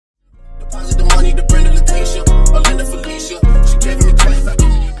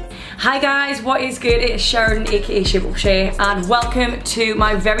Hi guys, what is good? It's Sharon aka 𝐄𝐱𝐞𝐬 and welcome to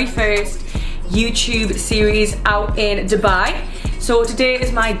my very first YouTube series out in Dubai. So today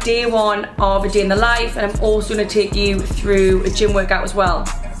is my day one of a day in the life and I'm also going to take you through a gym workout as well.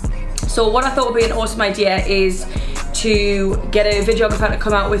 So what I thought would be an awesome idea is to get a videographer to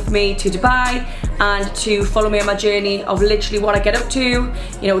come out with me to Dubai and to follow me on my journey of literally what I get up to,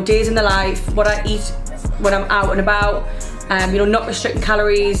 you know, days in the life, what I eat when I'm out and about, you know, not restricting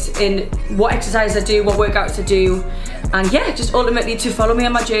calories, in what exercise I do, what workouts I do, and yeah, just ultimately to follow me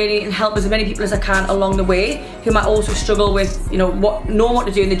on my journey and help as many people as I can along the way who might also struggle with, you know, knowing what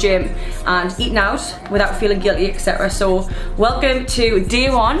to do in the gym and eating out without feeling guilty, etc. So welcome to day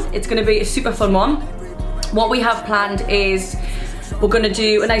one. It's going to be a super fun one. What we have planned is we're going to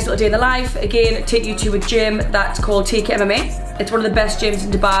do a nice little day in the life. Again, take you to a gym that's called 𝐄𝐻𝐞𝐬. It's one of the best gyms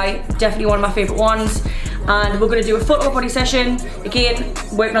in Dubai, definitely one of my favourite ones. And we're going to do a full upper body session, again,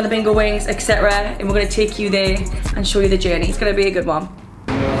 working on the bingo wings, etc. And we're going to take you there and show you the journey. It's going to be a good one.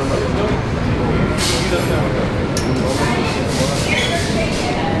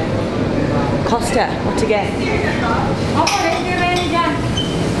 Costa, what to get?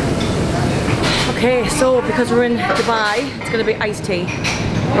 Okay, so because we're in Dubai, it's going to be iced tea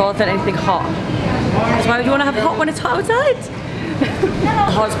rather than anything hot. Because why would you want to have hot when it's hot outside?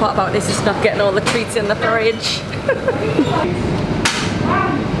 The hardest part about this is not getting all the treats in the fridge.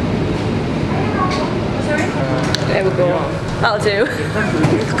 There we go. That'll do.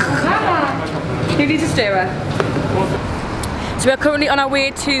 Who needs a stirrer? So we're currently on our way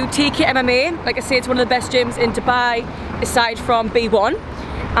to 𝐄𝐻𝐸. Like I say, it's one of the best gyms in Dubai aside from B1.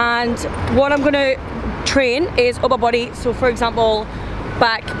 And what I'm going to train is upper body. So for example,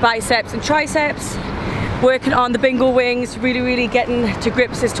 back, biceps and triceps. Working on the bingo wings, really getting to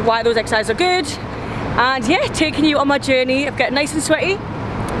grips as to why those exercises are good. And yeah, taking you on my journey of getting nice and sweaty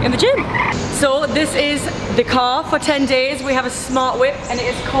in the gym. So this is the car for 10 days. We have a smart whip and it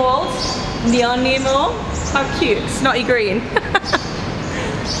is called 𝐿𝐿𝐿𝐿. How cute, snotty green.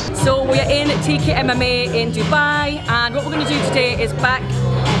 So we are in 𝐄𝐻𝐸 in Dubai and what we're going to do today is back,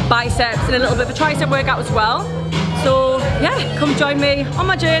 biceps and a little bit of a tricep workout as well. So yeah, come join me on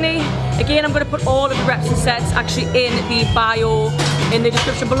my journey. Again, I'm going to put all of the reps and sets actually in the bio, in the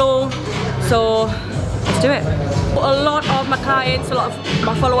description below. So let's do it. A lot of my clients, a lot of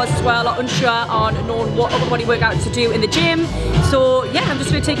my followers as well are unsure on knowing what upper body workouts to do in the gym. So yeah, I'm just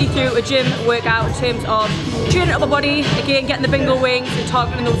going to take you through a gym workout in terms of training upper body, again getting the bingo wings and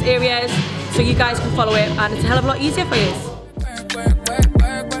targeting those areas so you guys can follow it and it's a hell of a lot easier for you.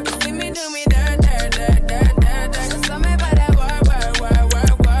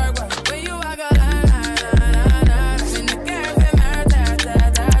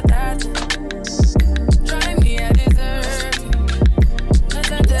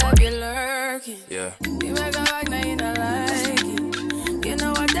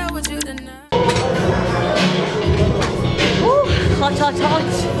 Hot.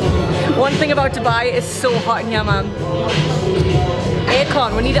 One thing about Dubai is so hot in here, man.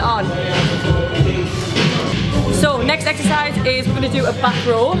 Aircon, we need it on. So next exercise is we're going to do a back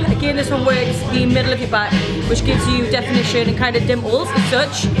row. Again, this one works the middle of your back, which gives you definition and kind of dimples as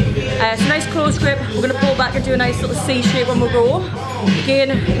such. So nice close grip. We're going to pull back and do a nice little C shape when we row.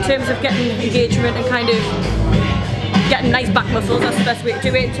 Again, in terms of getting engagement and kind of getting nice back muscles, that's the best way to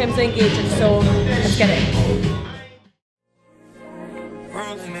do it in terms of engagement. So let's get it.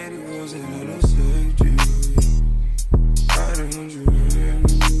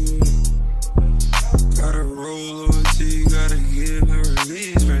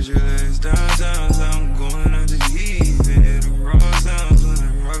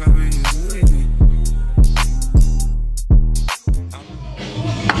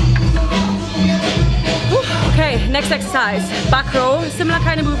 Next exercise, back row, similar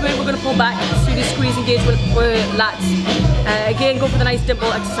kind of movement. We're going to pull back, really squeeze, engage with lats. Again, go for the nice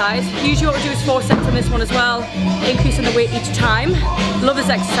dimple exercise. Usually what we do is 4 sets on this one as well, increasing the weight each time. Love this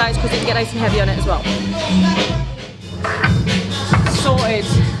exercise because you can get nice and heavy on it as well. Sorted.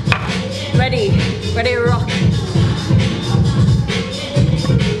 Ready to rock.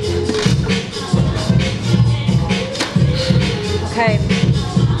 Okay.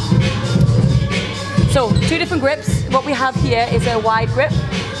 So, 2 different grips. What we have here is a wide grip,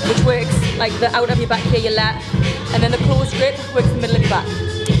 which works like the out of your back here, your lat, and then the closed grip works the middle of your back.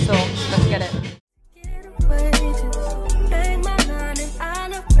 So, let's get it.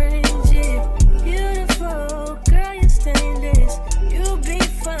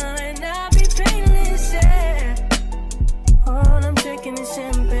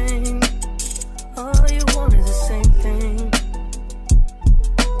 Champagne, all you want is the same thing.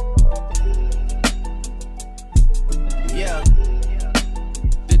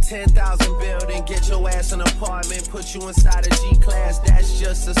 put you inside a G class. That's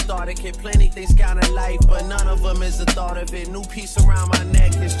just a starter kit. Plenty things count in life, but none of them is the thought of it. New piece around my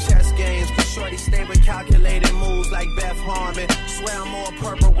neck is chess games. Shorty stay with calculated moves like Beth Harmon. Swear I'm more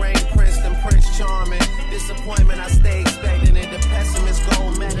purple rain prince than Prince Charming. Disappointment I stay expecting it. The pessimist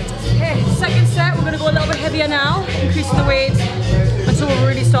gold medal. Okay, second set, we're gonna go a little bit heavier now, increasing the weight until we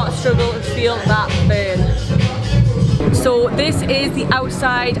really start to struggle and feel that burn. So this is the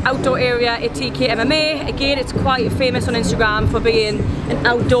outdoor area at TK MMA. Again, it's quite famous on Instagram for being an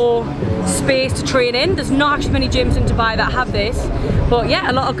outdoor space to train in. There's not actually many gyms in Dubai that have this, but yeah,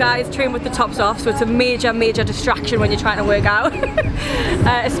 a lot of guys train with the tops off, so it's a major distraction when you're trying to work out,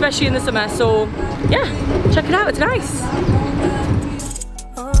 especially in the summer. So yeah, check it out, it's nice.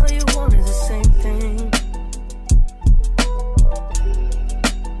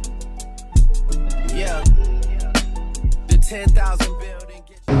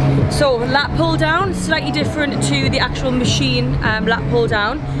 So lat pull down, slightly different to the actual machine lat pull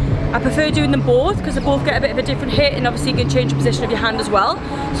down. I prefer doing them both because they both get a bit of a different hit, and obviously you can change the position of your hand as well.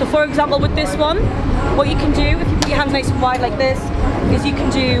 So for example with this one, what you can do if you put your hands nice and wide like this, is you can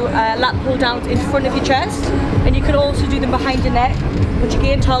do lat pull downs in front of your chest, and you can also do them behind your neck, which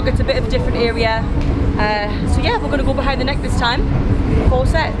again targets a bit of a different area. So yeah, we're going to go behind the neck this time, 4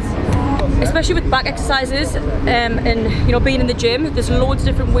 sets. Especially with back exercises and you know, being in the gym, there's loads of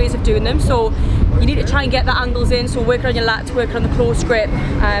different ways of doing them, so you need to try and get the angles in. So working on your lats, working on the close grip,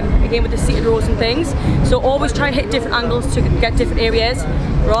 again with the seated rows and things. So always try and hit different angles to get different areas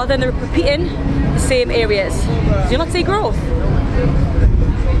rather than repeating the same areas. You'll not see growth.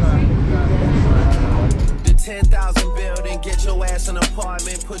 10,000 building, get your ass an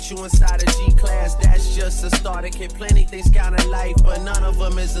apartment, put you inside a G class. That's just a starter kit. Plenty things count in life, but none of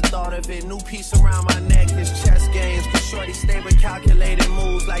them is the thought of it. New piece around my neck is chess games. Shorty stay with calculated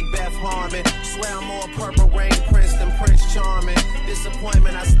moves like Beth Harmon. Swear I'm more purple rain prince than Prince Charming.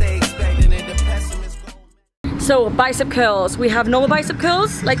 Disappointment I stay expecting it. The pessimist gold. So bicep curls, we have normal bicep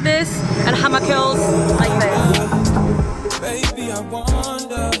curls like this and hammer curls like this. Baby, I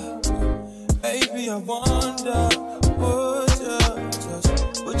wonder. Baby, I wonder,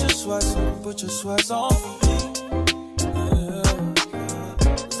 would you just put your sweats on me? Yeah.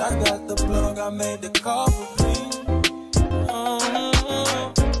 I got the plug, I made the call for me.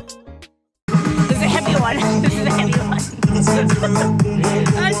 This is a heavy one. This is a heavy one.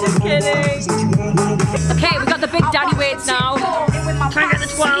 I'm just kidding. Okay, we got the big daddy weights now. Trying to get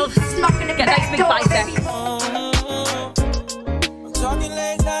the 12. Get nice big biceps. I'm talking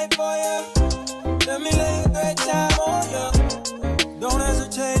late night for you. Let me lay a great time on you. Don't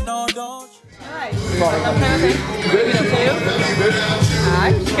hesitate, no, don't. Alright. Okay.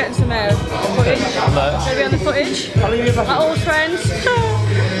 Alright, just getting some footage. Maybe on the footage. My old friends.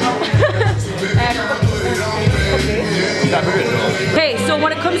 Okay, so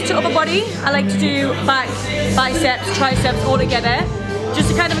when it comes to upper body, I like to do back, biceps, triceps all together, just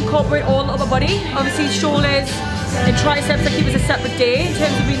to kind of incorporate all the upper body. Obviously shoulders and triceps I keep as a separate day in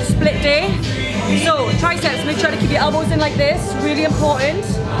terms of being a split day. So triceps, make sure to keep your elbows in like this, really important,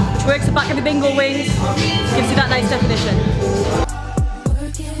 which works the back of the bingo wings, gives you that nice definition.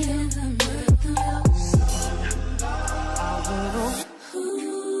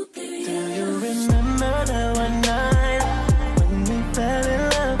 Do you remember that one night when we fell in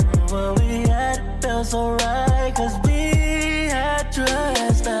love? What we had felt so right, cause we had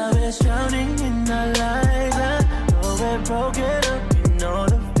trust. Now we're drowning in our lives, though we're broken up, you know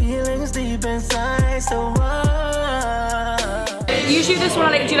the feelings deep inside, so Usually this one I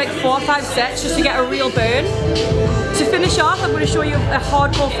like to do like 4 or 5 sets just to get a real burn. To finish off, I'm going to show you a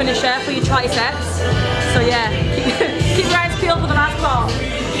hardcore finisher for your triceps. So yeah, keep your eyes peeled for the last part.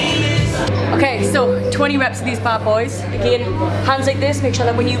 Okay, so 20 reps of these bad boys. Again, hands like this, make sure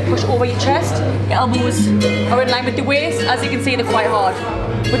that when you push over your chest, your elbows are in line with the waist. As you can see, they're quite hard.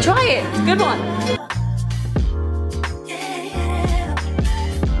 But try it, it's a good one.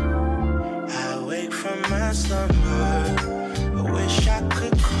 I wake from my slumber. I wish I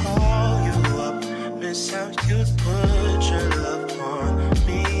could call you up, miss how you put your love on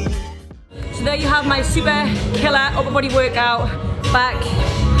me. So there you have my super killer upper body workout. Back,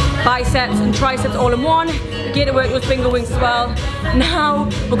 biceps and triceps all in one. Again, to work those bingo wings as well. Now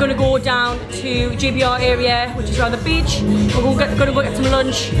we're going to go down to JBR area, which is around the beach. We're going to go get some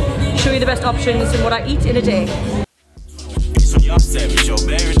lunch, show you the best options and what I eat in a day. So y'all savage, your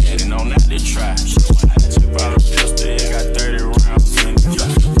baby daddy know not to try. I just brought a pistol, it got 30 rounds in it.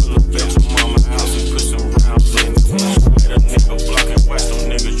 Pull up at your mama's house and put some rounds in it. Let a nigga block and watch some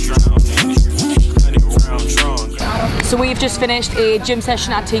niggas drown in it. 100 round drum. So we've just finished a gym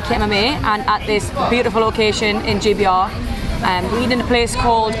session at 𝐄𝐈𝐬𝐬 and at this beautiful location in GBR. We're eating a place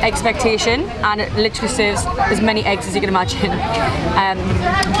called Expectation, and it literally serves as many eggs as you can imagine.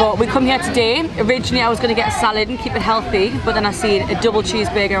 But we come here today. Originally I was going to get a salad and keep it healthy, but then I seen a double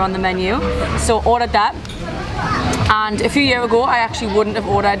cheeseburger on the menu, so ordered that. And a few years ago I actually wouldn't have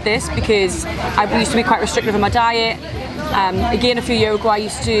ordered this because I used to be quite restrictive in my diet. Again, a few years ago I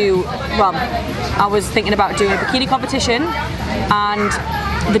was thinking about doing a bikini competition, and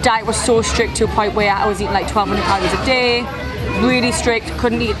the diet was so strict to a point where I was eating like 1,200 calories a day, really strict,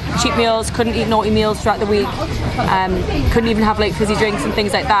 couldn't eat cheat meals, couldn't eat naughty meals throughout the week, couldn't even have like fizzy drinks and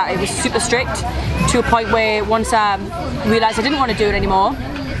things like that. It was super strict to a point where once I realised I didn't want to do it anymore,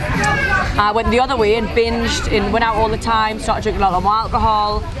 I went the other way and binged and went out all the time, started drinking a lot more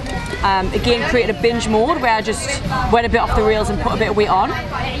alcohol. Again, created a binge mode where I just went a bit off the rails and put a bit of weight on.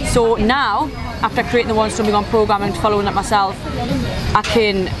 So now, after creating the One Stone Be Gone program and following it myself,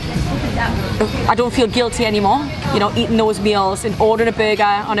 I don't feel guilty anymore, you know, eating those meals and ordering a burger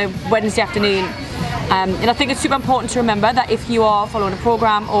on a Wednesday afternoon. And I think it's super important to remember that if you are following a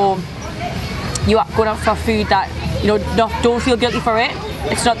program or you are going out for food that, you know, don't feel guilty for it.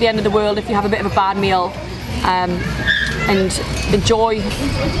 It's not the end of the world if you have a bit of a bad meal. And enjoy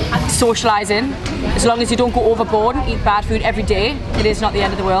socialising. As long as you don't go overboard and eat bad food every day, it is not the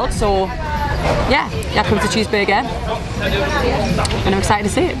end of the world. So yeah, here comes the cheeseburger, and I'm excited to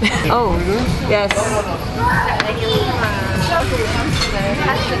see it. Oh, yes.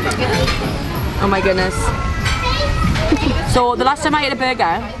 Oh my goodness. So the last time I ate a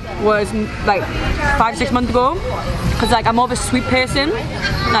burger was like 5-6 months ago, because like I'm more of a sweet person,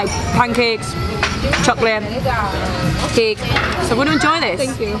 like pancakes, chocolate, cake. So I'm going to enjoy this.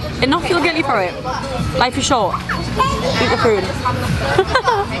 Thank you. And not feel guilty for it. Life is short. Eat the food.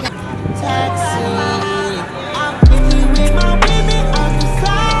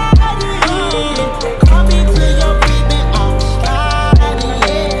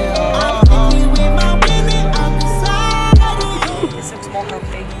 This looks more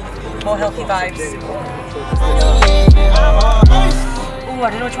healthy. More healthy vibes. Oh, I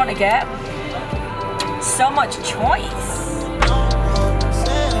don't know which one to get. So much choice.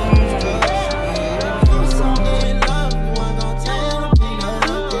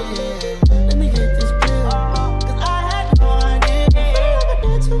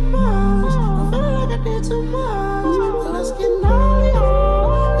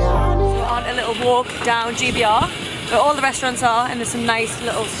 On a little walk down GBR where all the restaurants are, and there's some nice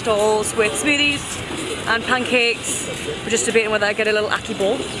little stalls with smoothies and pancakes. We're just debating whether I get a little ackee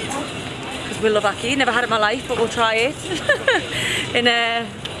bowl. We love ackee, never had it in my life, but we'll try it and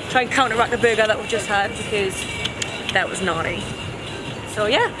try and counteract the burger that we've just had because that was naughty. So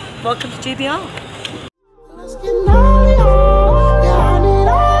yeah, welcome to GBR.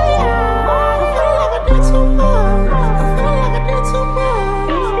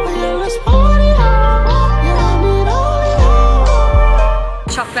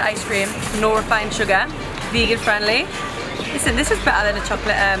 Chocolate ice cream, no refined sugar, vegan friendly. Listen, this is better than a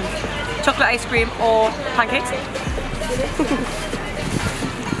chocolate ice cream or pancakes.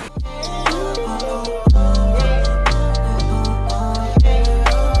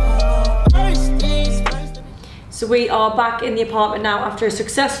 So we are back in the apartment now after a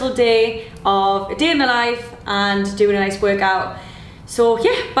successful day of a day in my life and doing a nice workout. So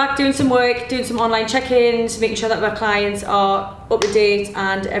yeah, back doing some work, doing some online check-ins, making sure that our clients are up to date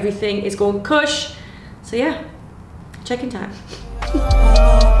and everything is going cush. So yeah, check-in time.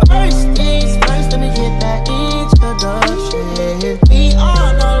 First things first, let me get that introduction. We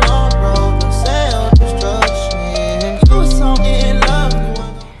on a long road to self-destruction. You were so in love.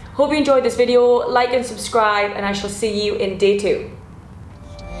 Hope you enjoyed this video. Like and subscribe, and I shall see you in day 2. You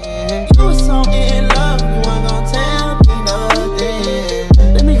were so in love.